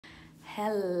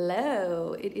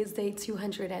Hello, it is day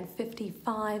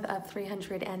 255 of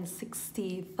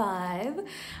 365.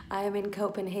 I am in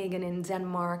Copenhagen in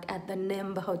Denmark at the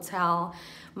Nimb Hotel.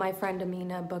 My friend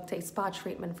Amina booked a spa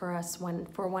treatment for us when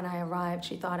I arrived.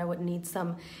 She thought I would need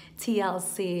some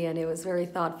TLC and it was very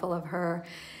thoughtful of her.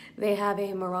 They have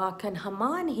a Moroccan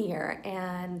hammam here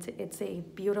and it's a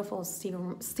beautiful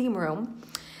steam room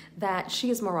that she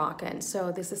is Moroccan,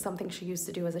 so this is something she used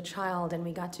to do as a child and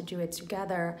we got to do it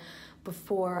together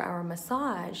before our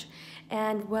massage.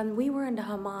 And when we were in the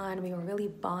hammam, we were really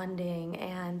bonding,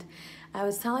 and I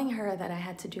was telling her that I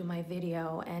had to do my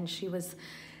video, and she was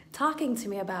talking to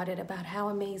me about it, about how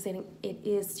amazing it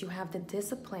is to have the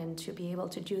discipline to be able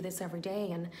to do this every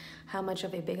day and how much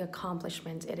of a big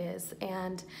accomplishment it is.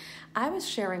 And I was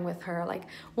sharing with her, like,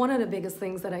 one of the biggest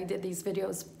things that I did these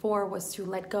videos for was to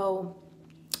let go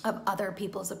of other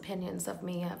people's opinions of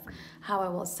me, of how I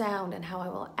will sound and how I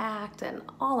will act and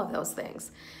all of those things.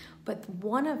 But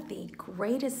one of the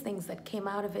greatest things that came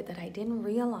out of it that I didn't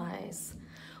realize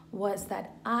was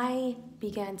that I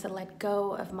began to let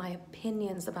go of my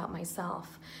opinions about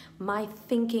myself, my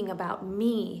thinking about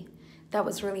me that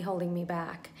was really holding me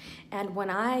back. And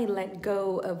when I let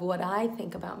go of what I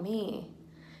think about me,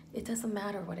 it doesn't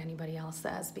matter what anybody else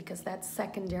says, because that's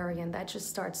secondary and that just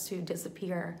starts to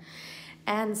disappear.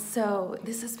 And so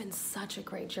this has been such a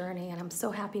great journey, and I'm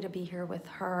so happy to be here with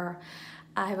her.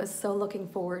 I was so looking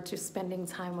forward to spending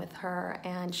time with her,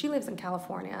 and she lives in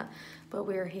California, but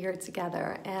we're here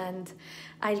together, and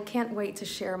I can't wait to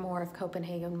share more of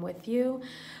Copenhagen with you.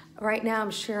 Right now I'm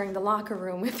sharing the locker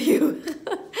room with you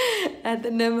at the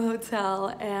Nimb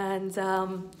Hotel, and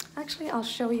actually I'll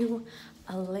show you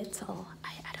a little.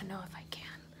 I don't know if I can.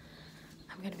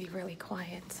 I'm gonna be really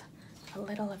quiet. A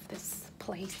little of this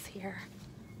place here.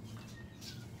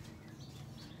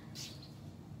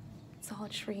 It's all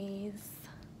trees.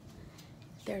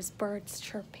 There's birds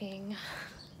chirping.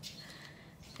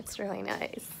 It's really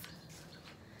nice.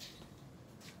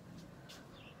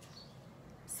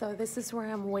 So this is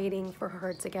where I'm waiting for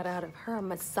her to get out of her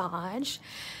massage.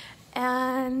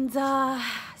 And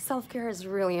self-care is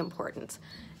really important.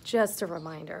 Just a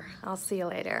reminder. I'll see you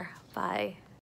later. Bye.